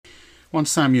1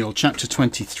 Samuel chapter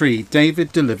 23,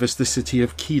 David delivers the city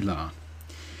of Keilah.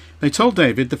 They told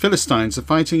David, the Philistines are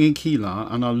fighting in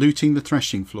Keilah and are looting the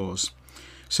threshing floors.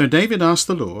 So David asked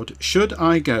the Lord, should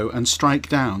I go and strike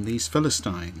down these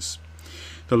Philistines?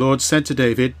 The Lord said to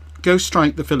David, go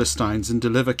strike the Philistines and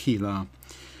deliver Keilah.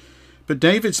 But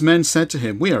David's men said to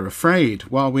him, we are afraid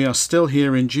while we are still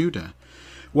here in Judah.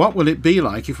 What will it be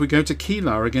like if we go to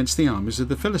Keilah against the armies of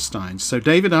the Philistines? So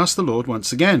David asked the Lord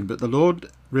once again, but the Lord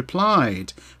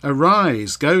replied,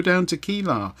 arise, go down to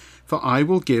Keilah, for I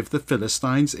will give the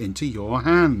Philistines into your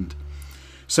hand.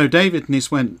 So David and his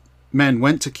men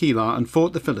went to Keilah and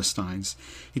fought the Philistines.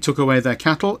 He took away their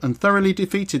cattle and thoroughly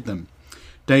defeated them.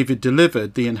 David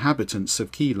delivered the inhabitants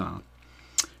of Keilah.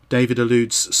 David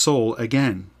eludes Saul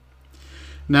again.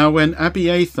 Now when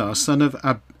Abiathar, son of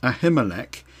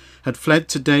Ahimelech, had fled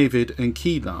to David in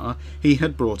Keilah, he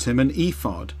had brought him an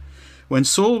ephod. When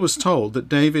Saul was told that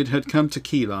David had come to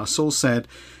Keilah, Saul said,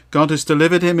 God has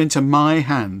delivered him into my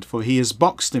hand, for he has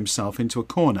boxed himself into a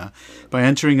corner by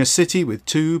entering a city with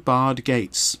 2 barred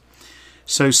gates.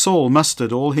 So Saul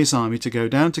mustered all his army to go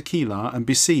down to Keilah and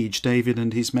besiege David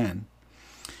and his men.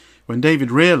 When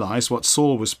David realized what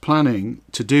Saul was planning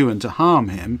to do and to harm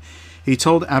him, he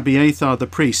told Abiathar the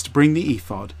priest, bring the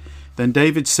ephod. Then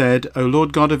David said, O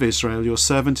Lord God of Israel, your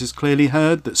servant has clearly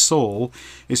heard that Saul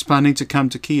is planning to come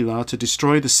to Keilah to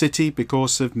destroy the city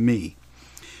because of me.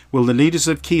 Will the leaders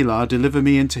of Keilah deliver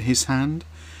me into his hand?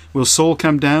 Will Saul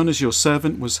come down as your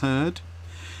servant was heard?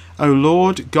 O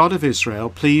Lord God of Israel,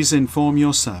 please inform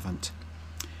your servant.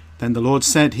 Then the Lord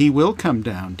said, he will come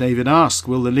down. David asked,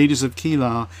 will the leaders of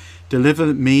Keilah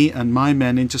deliver me and my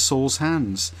men into Saul's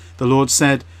hands? The Lord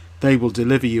said, they will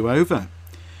deliver you over.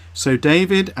 So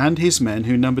David and his men,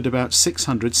 who numbered about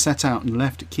 600, set out and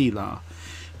left Keilah.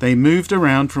 They moved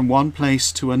around from one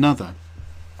place to another.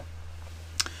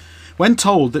 When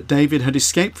told that David had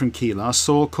escaped from Keilah,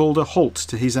 Saul called a halt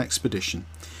to his expedition.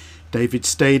 David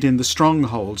stayed in the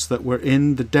strongholds that were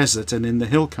in the desert and in the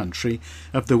hill country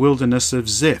of the wilderness of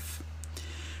Ziph.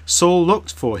 Saul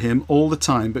looked for him all the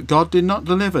time, but God did not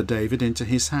deliver David into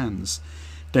his hands.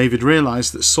 David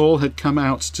realized that Saul had come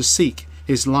out to seek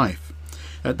his life.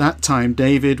 At that time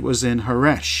David was in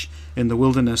Horesh, in the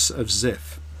wilderness of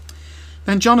Ziph.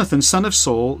 Then Jonathan, son of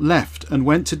Saul, left and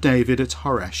went to David at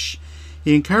Horesh.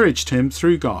 He encouraged him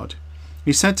through God.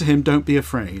 He said to him, don't be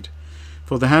afraid,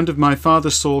 for the hand of my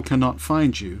father Saul cannot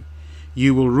find you.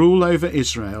 You will rule over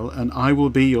Israel, and I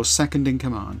will be your second in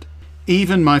command.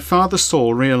 Even my father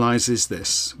Saul realizes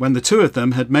this. When the 2 of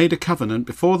them had made a covenant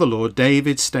before the Lord,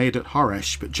 David stayed at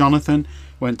Horesh, but Jonathan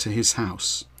went to his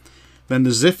house. Then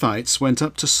the Ziphites went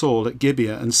up to Saul at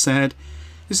Gibeah and said,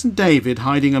 isn't David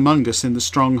hiding among us in the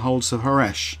strongholds of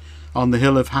Horesh, on the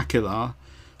hill of Hachilah,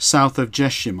 south of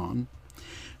Jeshimon?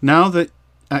 Now that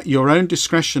at your own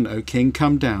discretion, O king,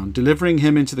 come down. Delivering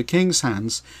him into the king's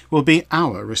hands will be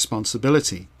our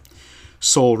responsibility.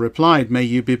 Saul replied, may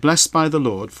you be blessed by the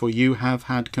Lord, for you have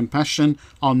had compassion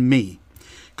on me.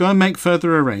 Go and make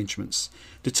further arrangements.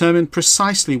 Determine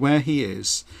precisely where he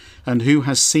is and who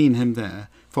has seen him there,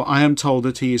 for I am told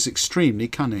that he is extremely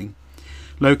cunning.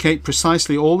 Locate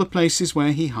precisely all the places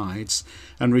where he hides,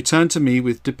 and return to me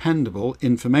with dependable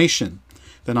information.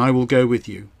 Then I will go with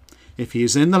you. If he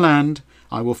is in the land,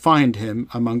 I will find him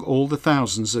among all the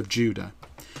thousands of Judah.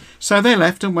 So they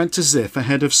left and went to Ziph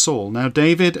ahead of Saul. Now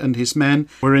David and his men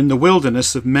were in the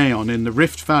wilderness of Maon in the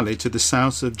Rift Valley to the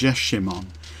south of Jeshimon.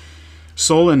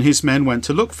 Saul and his men went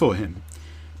to look for him.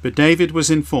 But David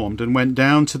was informed and went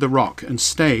down to the rock and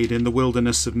stayed in the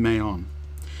wilderness of Maon.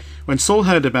 When Saul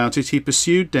heard about it, he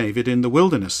pursued David in the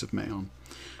wilderness of Maon.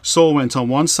 Saul went on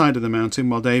one side of the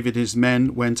mountain, while David and his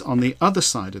men went on the other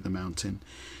side of the mountain.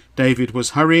 David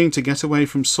was hurrying to get away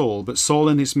from Saul, but Saul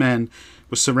and his men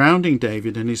were surrounding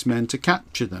David and his men to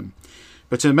capture them.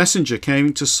 But a messenger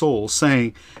came to Saul,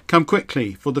 saying, come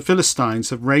quickly, for the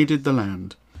Philistines have raided the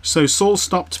land. So Saul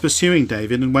stopped pursuing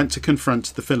David and went to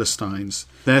confront the Philistines.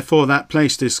 Therefore that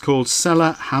place is called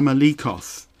Selah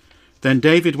Hamalikoth. Then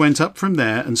David went up from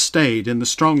there and stayed in the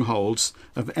strongholds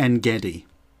of En-gedi.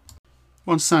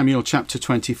 1 Samuel chapter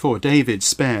 24. David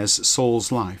spares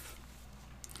Saul's life.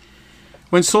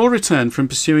 When Saul returned from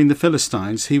pursuing the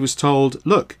Philistines, he was told,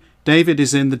 look, David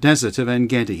is in the desert of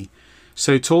En-gedi.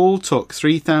 So Saul took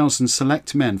 3,000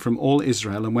 select men from all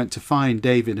Israel and went to find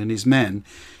David and his men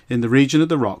in the region of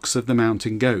the rocks of the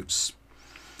mountain goats.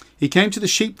 He came to the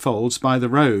sheepfolds by the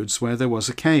roads where there was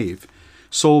a cave.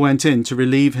 Saul went in to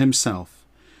relieve himself.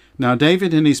 Now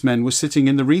David and his men were sitting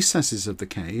in the recesses of the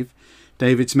cave.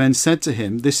 David's men said to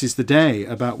him, this is the day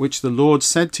about which the Lord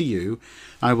said to you,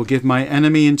 I will give my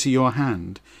enemy into your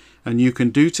hand, and you can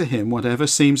do to him whatever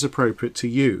seems appropriate to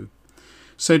you."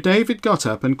 So David got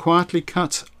up and quietly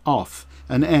cut off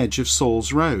an edge of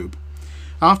Saul's robe.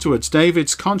 Afterwards,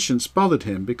 David's conscience bothered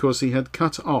him because he had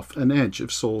cut off an edge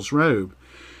of Saul's robe.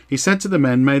 He said to the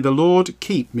men, "May the Lord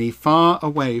keep me far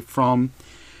away from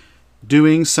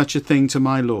doing such a thing to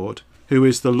my Lord, who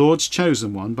is the Lord's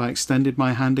chosen one, by extending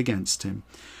my hand against him.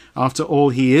 After all,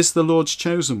 he is the Lord's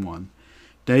chosen one."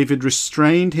 David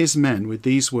restrained his men with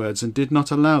these words and did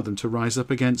not allow them to rise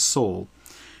up against Saul.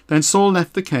 Then Saul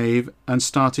left the cave and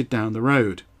started down the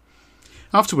road.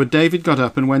 Afterward, David got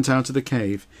up and went out of the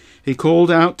cave. He called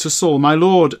out to Saul, "My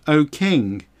lord, O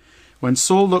king." When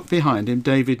Saul looked behind him,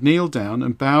 David kneeled down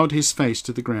and bowed his face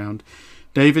to the ground.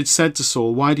 David said to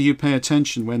Saul, "Why do you pay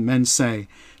attention when men say,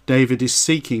 'David is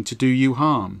seeking to do you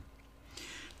harm'?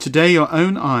 Today your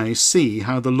own eyes see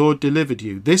how the Lord delivered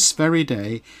you, this very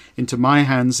day, into my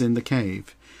hands in the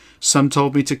cave. Some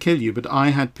told me to kill you, but I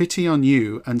had pity on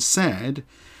you and said,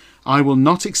 'I will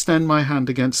not extend my hand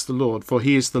against the Lord, for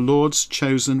he is the Lord's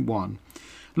chosen one.'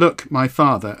 Look, my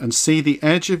father, and see the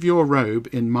edge of your robe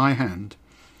in my hand.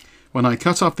 When I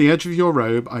cut off the edge of your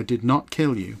robe, I did not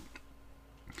kill you.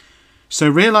 So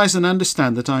realize and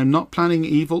understand that I am not planning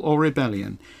evil or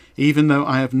rebellion. Even though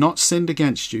I have not sinned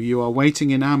against you, you are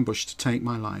waiting in ambush to take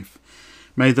my life.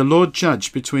 May the Lord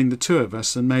judge between the two of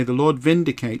us, and may the Lord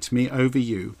vindicate me over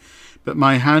you, but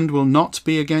my hand will not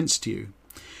be against you.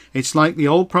 It's like the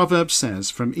old proverb says,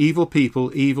 'From evil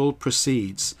people evil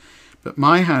proceeds,' but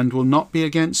my hand will not be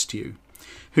against you.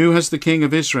 Who has the king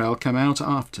of Israel come out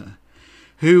after?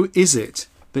 Who is it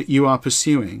that you are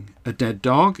pursuing? A dead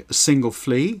dog? A single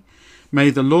flea? May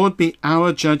the Lord be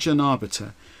our judge and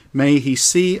arbiter. May he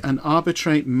see and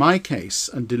arbitrate my case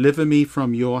and deliver me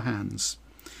from your hands."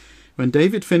 When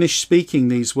David finished speaking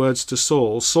these words to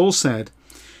Saul, Saul said,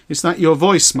 "Is that your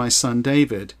voice, my son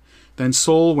David?" Then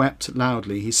Saul wept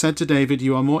loudly. He said to David,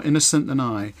 "You are more innocent than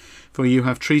I, for you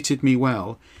have treated me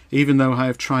well, even though I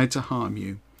have tried to harm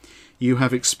you. You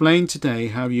have explained today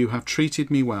how you have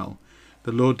treated me well.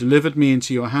 The Lord delivered me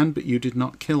into your hand, but you did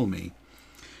not kill me.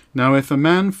 Now if a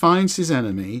man finds his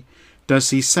enemy, does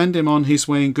he send him on his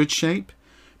way in good shape?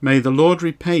 May the Lord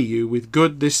repay you with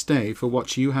good this day for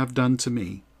what you have done to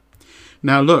me.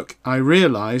 Now look, I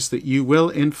realize that you will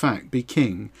in fact be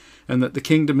king, and that the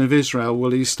kingdom of Israel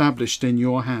will be established in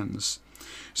your hands.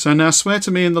 So now swear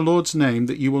to me in the Lord's name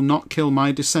that you will not kill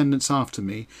my descendants after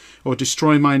me, or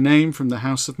destroy my name from the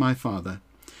house of my father."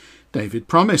 David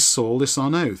promised Saul this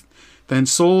on oath. Then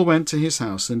Saul went to his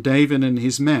house, and David and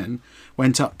his men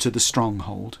went up to the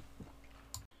stronghold.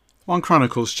 1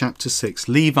 Chronicles chapter 6.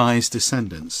 Levi's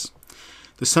descendants.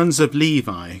 The sons of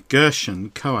Levi,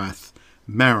 Gershon, Kohath,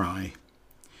 Merari.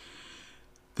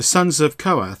 The sons of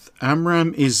Kohath,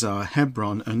 Amram, Izhar,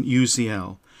 Hebron, and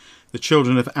Uziel. The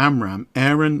children of Amram,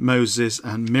 Aaron, Moses,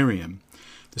 and Miriam.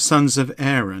 The sons of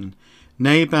Aaron,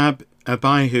 Nadab,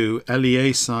 Abihu,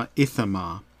 Eleazar,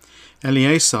 Ithamar.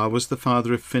 Eleazar was the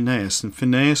father of Phinehas, and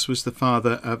Phinehas was the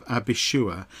father of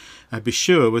Abishua.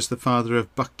 Abishua was the father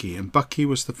of Buki, and Buki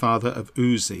was the father of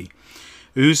Uzi.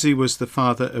 Uzi was the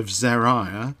father of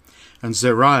Zeriah, and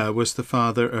Zeriah was the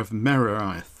father of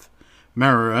Meraioth.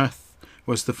 Meraioth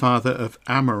was the father of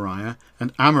Amariah,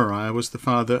 and Amariah was the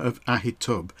father of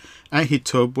Ahitub.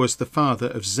 Ahitub was the father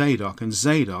of Zadok, and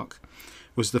Zadok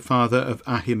was the father of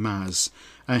Ahimaaz.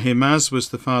 Ahimaaz was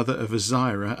the father of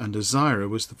Azariah, and Azariah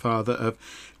was the father of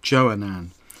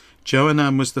Johanan.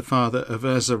 Johanan was the father of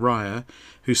Azariah,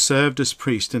 who served as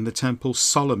priest in the temple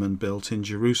Solomon built in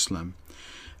Jerusalem.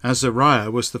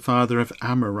 Azariah was the father of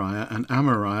Amariah, and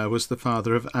Amariah was the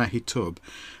father of Ahitub.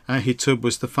 Ahitub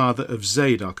was the father of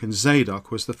Zadok, and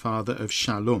Zadok was the father of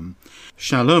Shallum.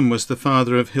 Shallum was the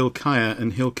father of Hilkiah,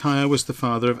 and Hilkiah was the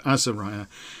father of Azariah.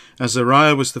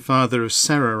 Azariah was the father of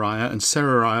Serariah, and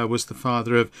Serariah was the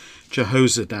father of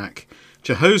Jehozadak.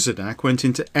 Jehozadak went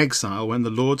into exile when the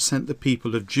Lord sent the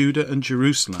people of Judah and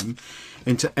Jerusalem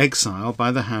into exile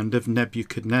by the hand of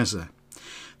Nebuchadnezzar.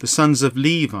 The sons of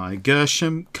Levi,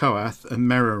 Gershom, Kohath, and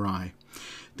Merari.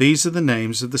 These are the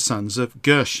names of the sons of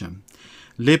Gershom,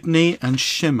 Libni and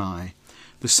Shimei.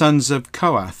 The sons of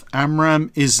Kohath, Amram,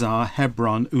 Izhar,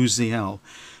 Hebron, Uziel.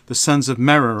 The sons of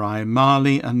Merari,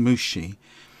 Mali and Mushi.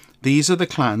 These are the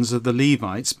clans of the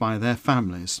Levites by their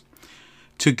families.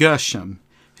 To Gershom,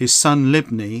 his son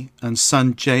Libni and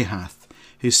son Jahath,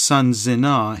 his son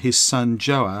Zinah, his son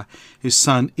Joah, his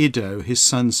son Iddo, his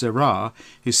son Zerah,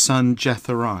 his son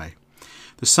Jetheri.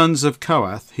 The sons of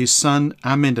Kohath, his son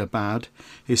Amminadab,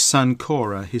 his son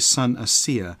Korah, his son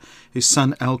Asiah, his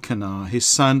son Elkanah, his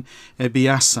son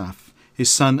Ebiasaph,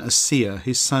 his son Asiah,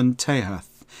 his son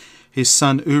Tehath, his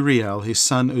son Uriel, his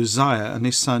son Uzziah, and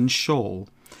his son Shaul.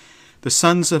 The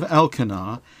sons of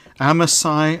Elkanah,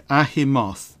 Amasai,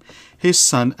 Ahimoth, his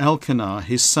son Elkanah,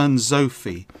 his son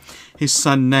Zophi, his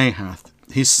son Nahath,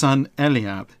 his son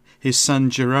Eliab, his son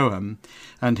Jeroam,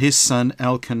 and his son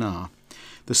Elkanah.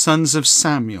 The sons of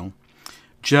Samuel,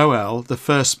 Joel the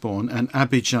firstborn, and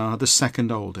Abijah the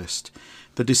second oldest.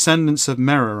 The descendants of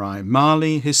Merari,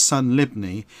 Mali his son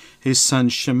Libni, his son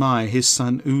Shimei, his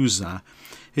son Uzzah,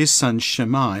 his son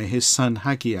Shimei, his son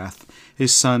Hagiath,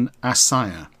 his son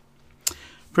Asaiah.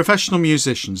 Professional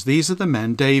musicians. These are the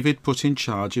men David put in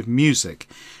charge of music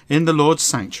in the Lord's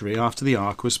sanctuary after the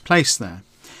ark was placed there.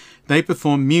 They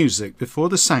performed music before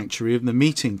the sanctuary of the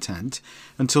meeting tent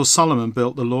until Solomon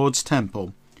built the Lord's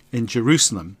temple in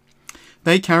Jerusalem.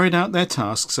 They carried out their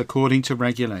tasks according to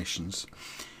regulations.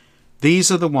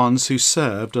 These are the ones who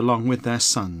served along with their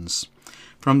sons.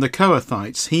 From the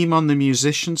Kohathites, Heman the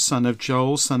musician, son of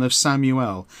Joel, son of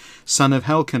Samuel, son of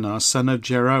Helkanah, son of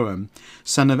Jeroam,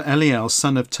 son of Eliel,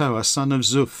 son of Toah, son of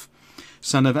Zuph,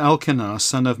 son of Elkanah,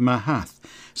 son of Mahath,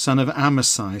 son of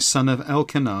Amasai, son of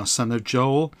Elkanah, son of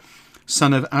Joel,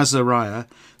 son of Azariah,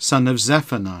 son of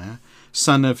Zephaniah,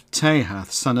 son of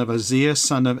Tahath, son of Aziah,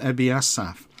 son of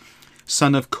Ebiasaph,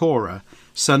 son of Korah,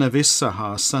 son of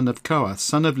Issachar, son of Kohath,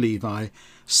 son of Levi,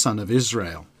 son of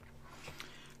Israel.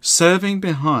 Serving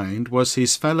behind was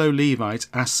his fellow Levite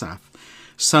Asaph,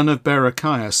 son of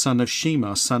Berechiah, son of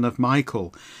Shema, son of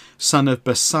Michael, son of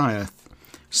Basiath,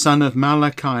 son of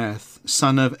Malachiath,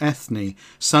 son of Ethni,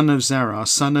 son of Zerah,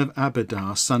 son of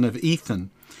Abidah, son of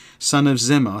Ethan, son of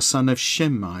Zimmah, son of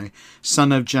Shimei,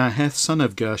 son of Jaheth, son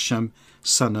of Gershom,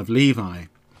 son of Levi.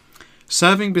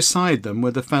 Serving beside them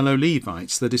were the fellow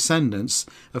Levites, the descendants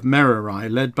of Merari,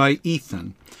 led by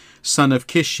Ethan, son of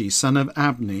Kishi, son of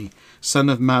Abni, son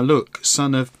of Maluk,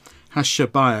 son of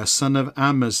Hashabiah, son of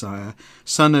Amaziah,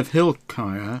 son of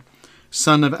Hilkiah,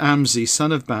 son of Amzi,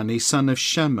 son of Bani, son of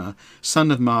Shema,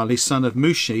 son of Mali, son of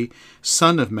Mushi,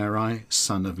 son of Merari,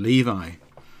 son of Levi.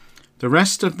 The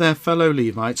rest of their fellow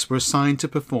Levites were assigned to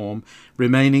perform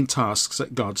remaining tasks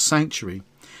at God's sanctuary.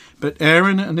 But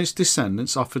Aaron and his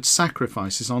descendants offered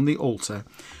sacrifices on the altar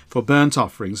for burnt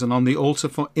offerings and on the altar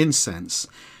for incense,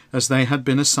 as they had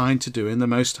been assigned to do in the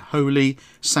most holy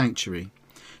sanctuary.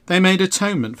 They made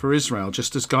atonement for Israel,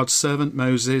 just as God's servant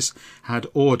Moses had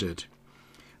ordered.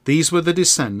 These were the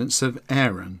descendants of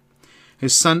Aaron: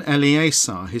 his son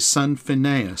Eleazar, his son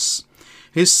Phinehas,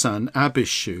 his son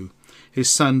Abishu, his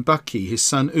son Buki, his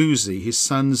son Uzi, his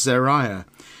son Zeriah,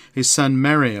 his son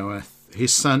Merioth,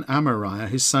 his son Amariah,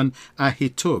 his son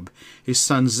Ahitub, his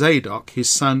son Zadok, his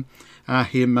son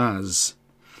Ahimaaz.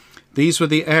 These were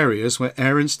the areas where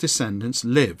Aaron's descendants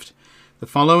lived. The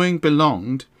following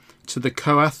belonged to the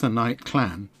Kohathite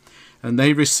clan, and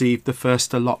they received the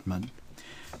first allotment.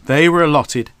 They were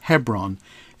allotted Hebron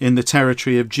in the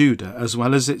territory of Judah, as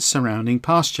well as its surrounding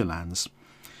pasture lands.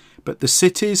 But the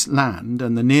city's land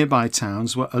and the nearby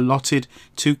towns were allotted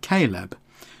to Caleb,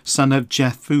 son of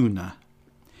Jephunneh.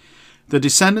 The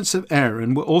descendants of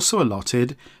Aaron were also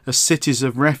allotted as cities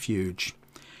of refuge: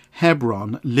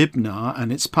 Hebron, Libnah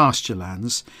and its pasture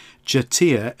lands,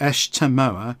 Jattir,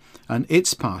 Eshtemoa and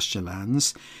its pasture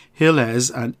lands,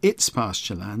 Hilez and its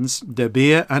pasture lands,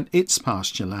 Debir and its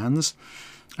pasture lands,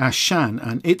 Ashan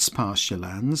and its pasture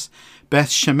lands, Beth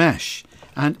Shemesh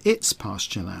and its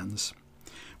pasture lands.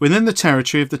 Within the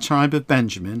territory of the tribe of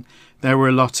Benjamin there were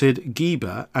allotted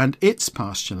Geba and its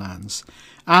pasture lands,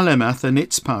 Alamoth and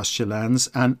its pasture lands,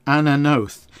 and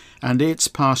Ananoth and its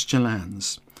pasture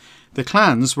lands. The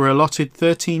clans were allotted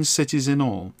 13 cities in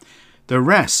all. The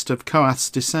rest of Kohath's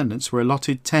descendants were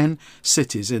allotted 10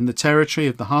 cities in the territory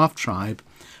of the half-tribe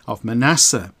of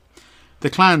Manasseh. The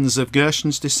clans of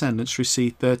Gershon's descendants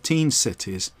received 13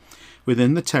 cities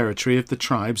within the territory of the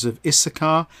tribes of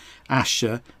Issachar,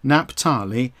 Asher,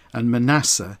 Naphtali, and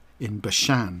Manasseh in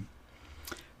Bashan.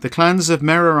 The clans of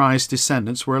Merari's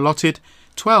descendants were allotted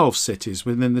 12 cities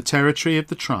within the territory of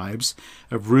the tribes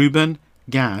of Reuben,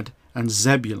 Gad, and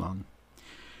Zebulun.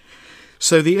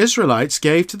 So the Israelites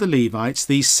gave to the Levites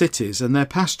these cities and their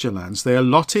pasture lands. They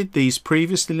allotted these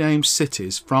previously named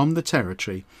cities from the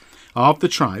territory of the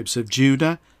tribes of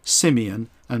Judah, Simeon,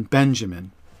 and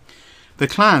Benjamin. The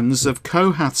clans of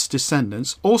Kohath's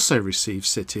descendants also received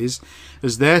cities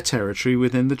as their territory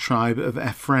within the tribe of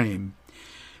Ephraim.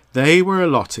 They were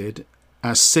allotted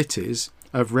as cities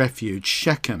of refuge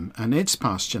Shechem and its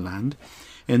pasture land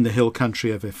in the hill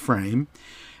country of Ephraim,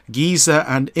 Gezer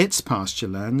and its pasture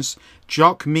lands,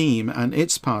 Jokmeam and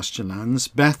its pasture lands,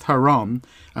 Beth Horon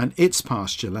and its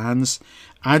pasture lands,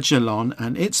 Ajalon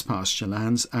and its pasture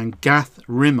lands, and Gath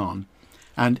Rimmon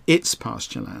and its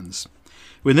pasture lands.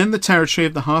 Within the territory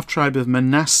of the half-tribe of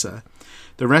Manasseh,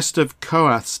 the rest of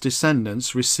Kohath's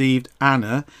descendants received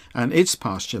Anna and its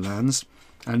pasture lands,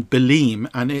 and Belim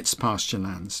and its pasture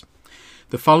lands.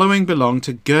 The following belonged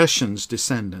to Gershon's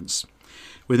descendants.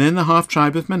 Within the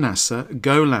half-tribe of Manasseh,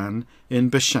 Golan in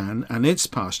Bashan and its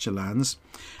pasture lands,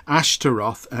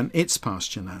 Ashtaroth and its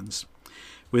pasture lands.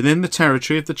 Within the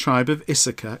territory of the tribe of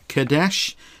Issachar,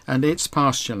 Kadesh and its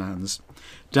pasture lands,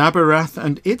 Daberath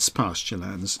and its pasture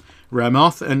lands,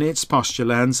 Ramoth and its pasture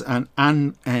lands, and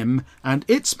Anem and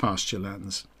its pasture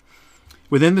lands.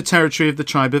 Within the territory of the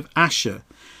tribe of Asher,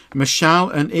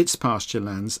 Mashal and its pasture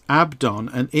lands, Abdon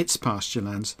and its pasture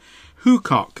lands,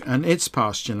 Hukok and its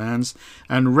pasture lands,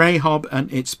 and Rehob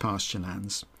and its pasture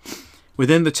lands.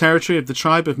 Within the territory of the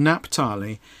tribe of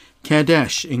Naphtali,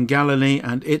 Kadesh in Galilee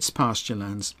and its pasture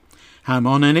lands,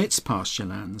 Hammon and its pasture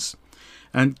lands,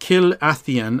 and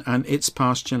Kil-Athian and its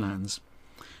pasture lands.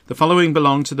 The following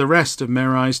belong to the rest of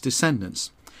Merai's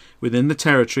descendants. Within the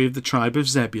territory of the tribe of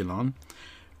Zebulun,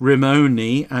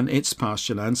 Rimoni and its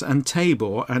pasture lands, and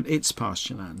Tabor and its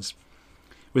pasture lands.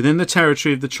 Within the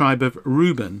territory of the tribe of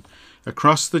Reuben,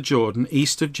 across the Jordan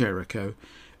east of Jericho,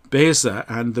 Bezer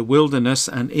and the wilderness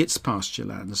and its pasture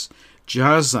lands,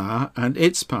 Jazer and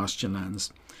its pasture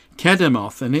lands,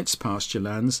 Kedemoth and its pasture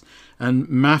lands, and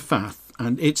Maphath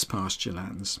and its pasture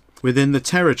lands. Within the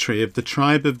territory of the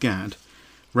tribe of Gad,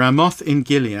 Ramoth in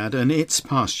Gilead and its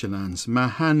pasture lands,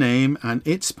 Mahanaim and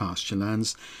its pasture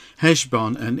lands,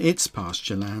 Heshbon and its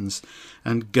pasture lands,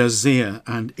 and Gazer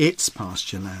and its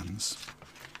pasture lands.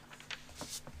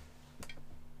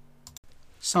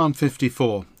 Psalm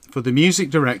 54. For the music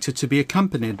director to be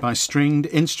accompanied by stringed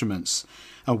instruments,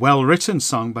 a well-written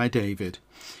song by David.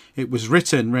 It was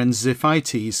written when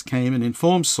Ziphites came and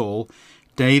informed Saul,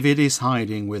 David is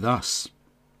hiding with us.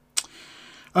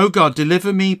 O God,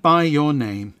 deliver me by your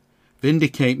name.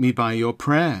 Vindicate me by your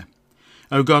prayer.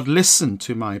 O God, listen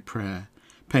to my prayer.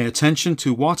 Pay attention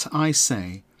to what I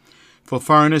say. For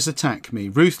foreigners attack me.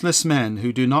 Ruthless men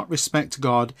who do not respect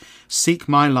God seek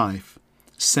my life.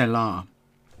 Selah.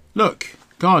 Look,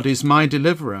 God is my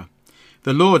deliverer.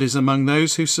 The Lord is among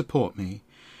those who support me.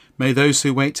 May those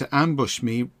who wait to ambush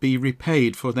me be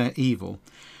repaid for their evil.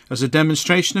 As a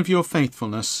demonstration of your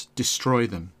faithfulness, destroy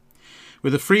them.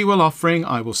 With a freewill offering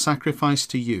I will sacrifice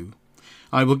to you.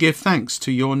 I will give thanks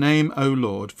to your name, O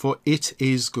Lord, for it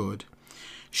is good.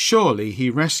 Surely he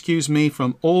rescues me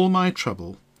from all my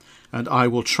trouble, and I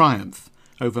will triumph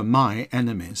over my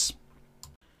enemies.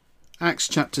 Acts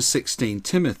chapter 16.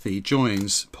 Timothy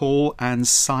joins Paul and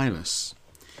Silas.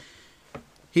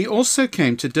 He also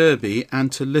came to Derbe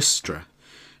and to Lystra.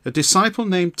 A disciple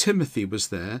named Timothy was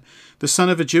there, the son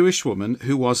of a Jewish woman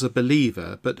who was a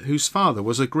believer, but whose father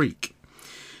was a Greek.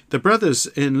 The brothers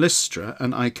in Lystra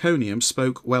and Iconium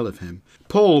spoke well of him.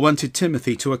 Paul wanted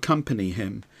Timothy to accompany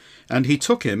him, and he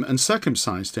took him and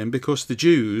circumcised him because the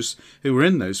Jews who were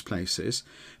in those places,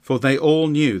 for they all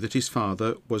knew that his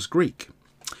father was Greek.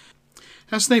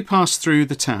 As they passed through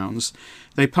the towns,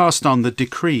 they passed on the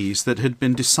decrees that had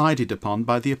been decided upon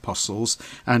by the apostles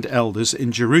and elders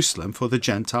in Jerusalem for the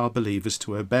Gentile believers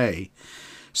to obey.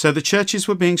 So the churches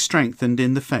were being strengthened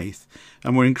in the faith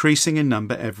and were increasing in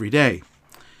number every day.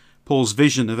 Paul's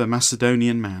vision of a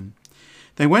Macedonian man.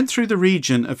 They went through the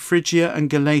region of Phrygia and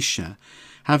Galatia,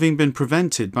 having been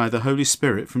prevented by the Holy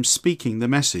Spirit from speaking the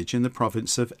message in the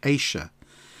province of Asia.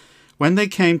 When they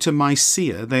came to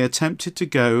Mysia, they attempted to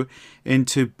go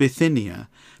into Bithynia,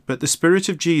 but the Spirit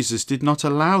of Jesus did not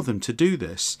allow them to do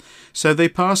this. So they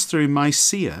passed through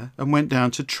Mysia and went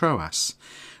down to Troas.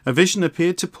 A vision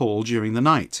appeared to Paul during the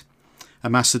night. A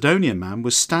Macedonian man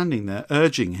was standing there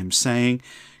urging him, saying,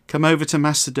 "Come over to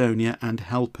Macedonia and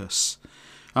help us."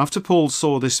 After Paul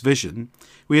saw this vision,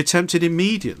 we attempted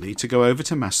immediately to go over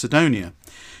to Macedonia,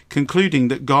 concluding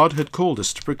that God had called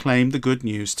us to proclaim the good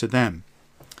news to them.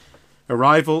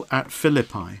 Arrival at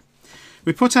Philippi.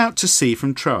 We put out to sea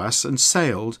from Troas and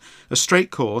sailed a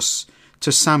straight course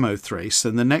to Samothrace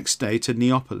and the next day to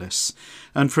Neapolis,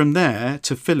 and from there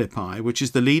to Philippi, which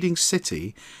is the leading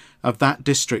city of that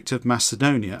district of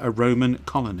Macedonia, a Roman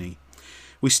colony.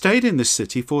 We stayed in this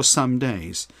city for some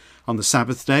days. On the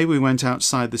Sabbath day we went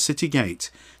outside the city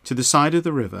gate to the side of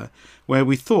the river, where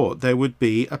we thought there would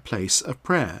be a place of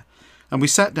prayer, and we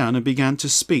sat down and began to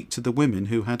speak to the women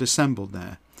who had assembled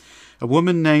there. A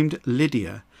woman named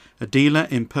Lydia, a dealer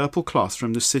in purple cloth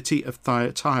from the city of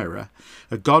Thyatira,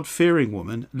 a God-fearing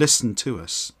woman, listened to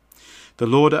us. The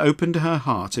Lord opened her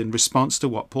heart in response to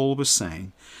what Paul was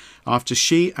saying. After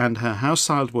she and her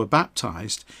household were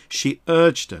baptized, she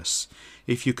urged us,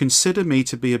 "If you consider me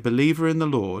to be a believer in the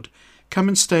Lord, come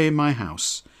and stay in my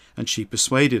house," and she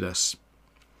persuaded us.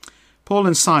 Paul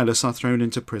and Silas are thrown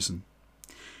into prison.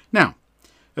 Now,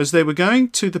 as they were going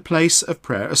to the place of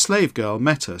prayer, a slave girl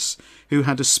met us who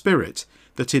had a spirit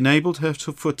that enabled her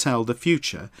to foretell the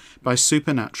future by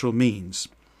supernatural means.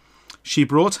 She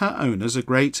brought her owners a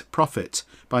great profit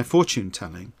by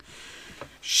fortune-telling.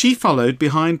 She followed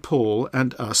behind Paul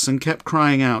and us and kept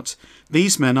crying out,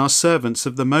 "These men are servants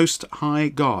of the Most High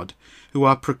God, who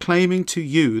are proclaiming to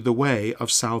you the way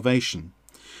of salvation."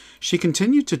 She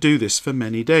continued to do this for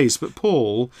many days, but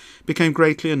Paul became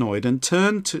greatly annoyed and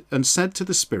and said to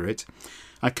the spirit,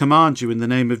 "I command you in the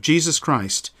name of Jesus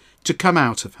Christ to come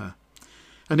out of her."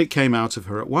 And it came out of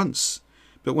her at once.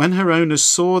 But when her owners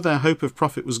saw their hope of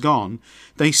profit was gone,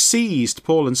 they seized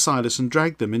Paul and Silas and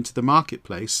dragged them into the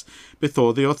marketplace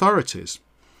before the authorities.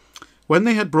 When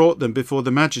they had brought them before the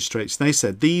magistrates, they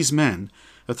said, "These men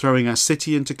are throwing our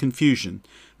city into confusion.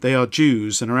 They are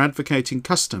Jews and are advocating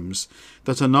customs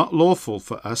that are not lawful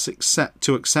for us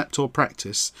to accept or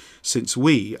practice, since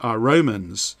we are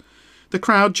Romans." The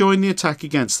crowd joined the attack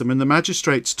against them, and the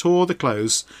magistrates tore the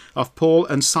clothes off Paul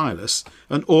and Silas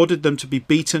and ordered them to be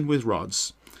beaten with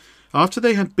rods. After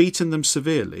they had beaten them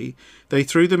severely, they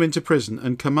threw them into prison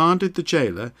and commanded the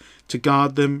jailer to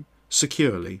guard them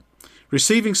securely.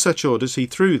 Receiving such orders, he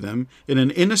threw them in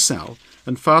an inner cell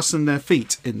and fastened their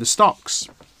feet in the stocks.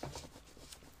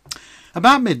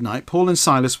 About midnight, Paul and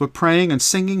Silas were praying and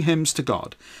singing hymns to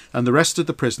God, and the rest of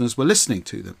the prisoners were listening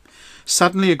to them.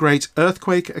 Suddenly a great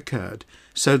earthquake occurred,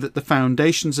 so that the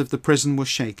foundations of the prison were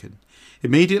shaken.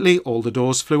 Immediately all the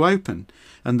doors flew open,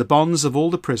 and the bonds of all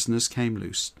the prisoners came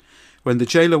loose. When the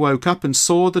jailer woke up and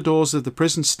saw the doors of the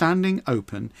prison standing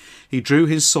open, he drew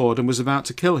his sword and was about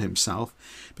to kill himself,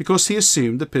 because he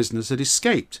assumed the prisoners had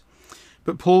escaped.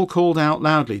 But Paul called out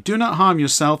loudly, "Do not harm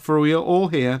yourself, for we are all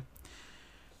here."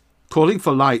 Calling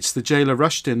for lights, the jailer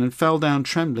rushed in and fell down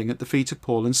trembling at the feet of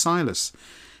Paul and Silas.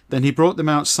 Then he brought them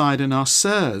outside and asked,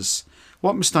 "Sirs,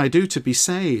 what must I do to be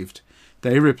saved?"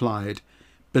 They replied,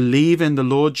 "Believe in the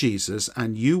Lord Jesus,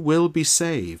 and you will be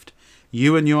saved,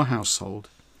 you and your household."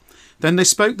 Then they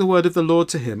spoke the word of the Lord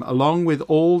to him, along with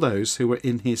all those who were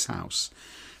in his house.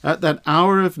 At that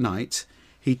hour of night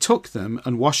he took them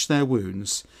and washed their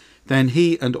wounds. Then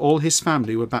he and all his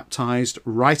family were baptized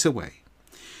right away.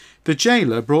 The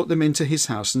jailer brought them into his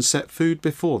house and set food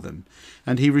before them,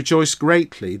 and he rejoiced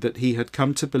greatly that he had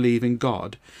come to believe in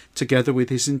God, together with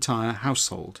his entire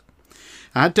household.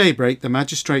 At daybreak the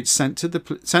magistrates sent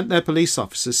their police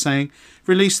officers, saying,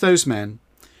 "Release those men."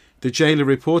 The jailer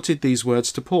reported these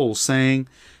words to Paul, saying,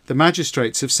 "The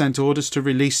magistrates have sent orders to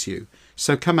release you,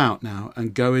 so come out now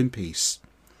and go in peace."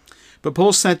 But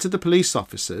Paul said to the police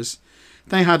officers,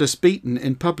 "They had us beaten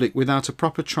in public without a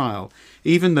proper trial,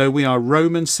 even though we are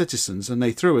Roman citizens, and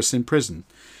they threw us in prison.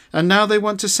 And now they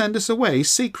want to send us away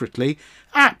secretly?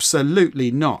 Absolutely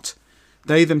not.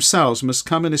 They themselves must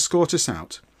come and escort us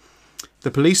out." The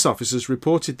police officers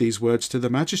reported these words to the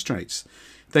magistrates.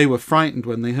 They were frightened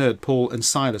when they heard Paul and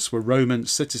Silas were Roman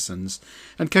citizens,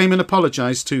 and came and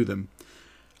apologized to them.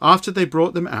 After they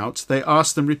brought them out, they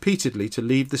asked them repeatedly to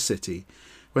leave the city.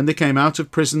 When they came out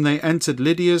of prison, they entered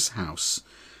Lydia's house,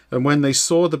 and when they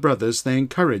saw the brothers, they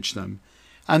encouraged them,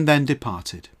 and then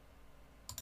departed.